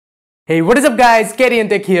Hey, what is up guys,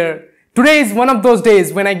 Tech here. Today is one of those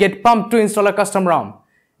days when I get pumped to install a custom ROM.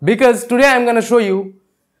 Because today I'm gonna show you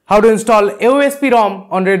how to install AOSP ROM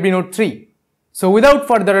on Redmi Note 3. So without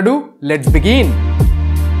further ado, let's begin.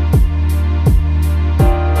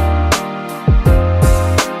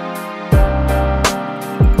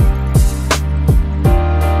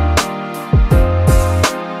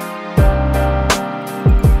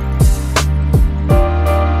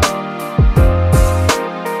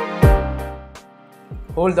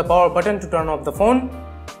 Hold the power button to turn off the phone.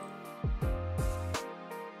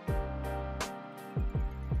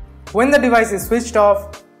 When the device is switched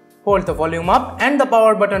off, hold the volume up and the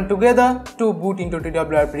power button together to boot into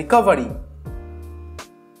TWRP recovery.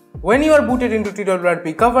 When you are booted into TWRP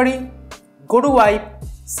recovery, go to wipe,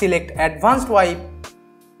 select advanced wipe.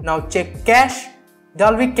 Now check cache,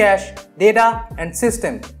 Dalvik cache, data and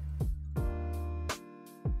system.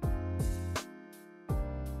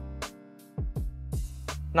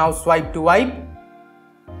 Now swipe to wipe.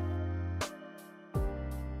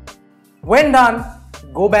 When done,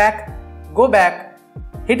 go back,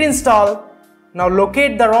 hit install. Now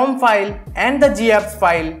locate the ROM file and the GApps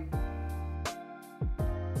file.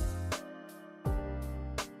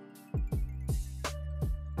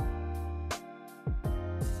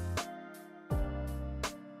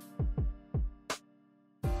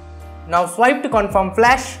 Now swipe to confirm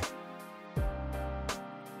flash.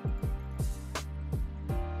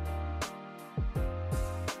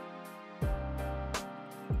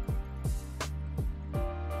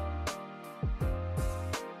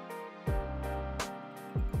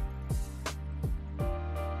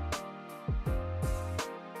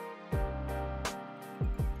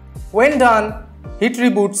 When done, hit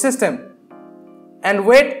reboot system and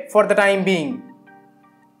wait for the time being.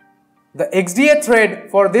 The XDA thread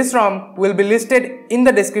for this ROM will be listed in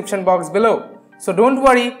the description box below, so don't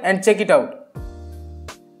worry and check it out.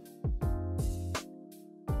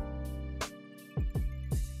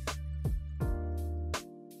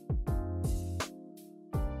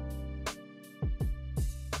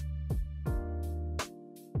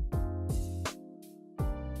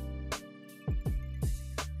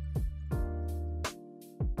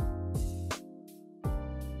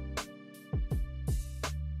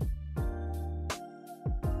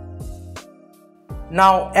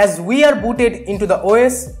 Now, as we are booted into the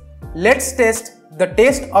OS, let's test the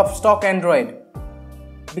taste of stock Android.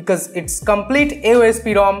 Because it's complete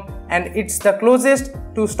AOSP ROM and it's the closest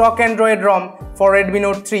to stock Android ROM for Redmi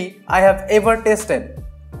Note 3 I have ever tested.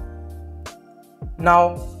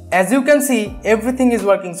 Now, as you can see, everything is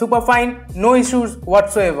working super fine, no issues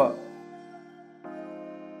whatsoever.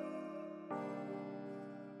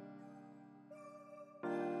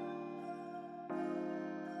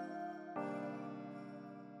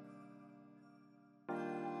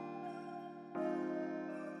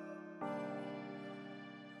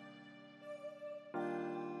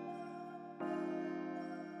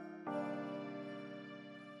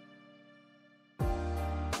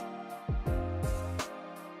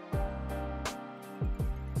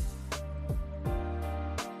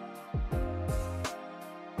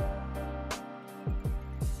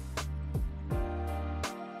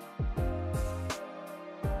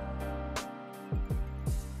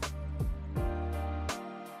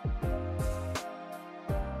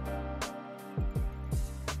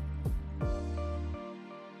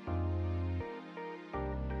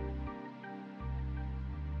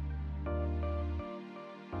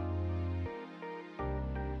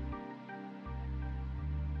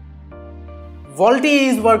 VoLTE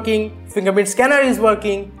is working, fingerprint scanner is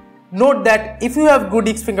working. Note that if you have good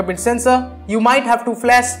X fingerprint sensor, you might have to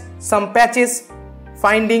flash some patches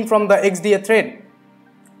finding from the XDA thread.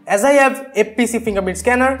 As I have FPC fingerprint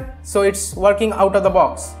scanner, so it's working out of the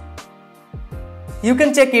box. You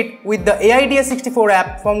can check it with the AIDS64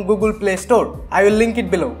 app from Google Play Store. I will link it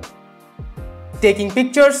below. Taking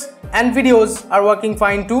pictures and videos are working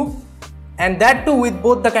fine too, and that too with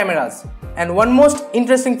both the cameras. And one most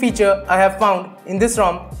interesting feature I have found in this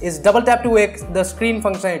ROM is double tap to X the screen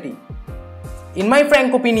functionality. In my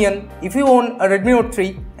frank opinion, if you own a Redmi Note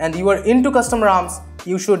 3 and you are into custom ROMs,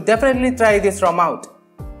 you should definitely try this ROM out.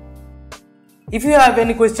 If you have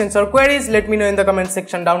any questions or queries, let me know in the comment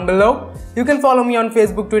section down below. You can follow me on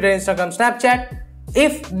Facebook, Twitter, Instagram, Snapchat.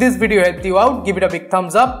 If this video helped you out, give it a big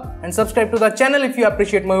thumbs up and subscribe to the channel if you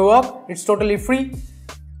appreciate my work. It's totally free.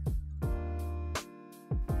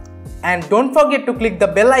 And don't forget to click the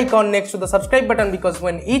bell icon next to the subscribe button, because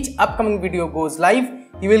when each upcoming video goes live,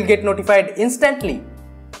 you will get notified instantly.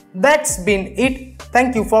 That's been it.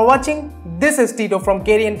 Thank you for watching. This is Tito from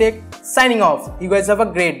Tech signing off. You guys have a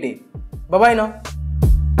great day. Bye bye now.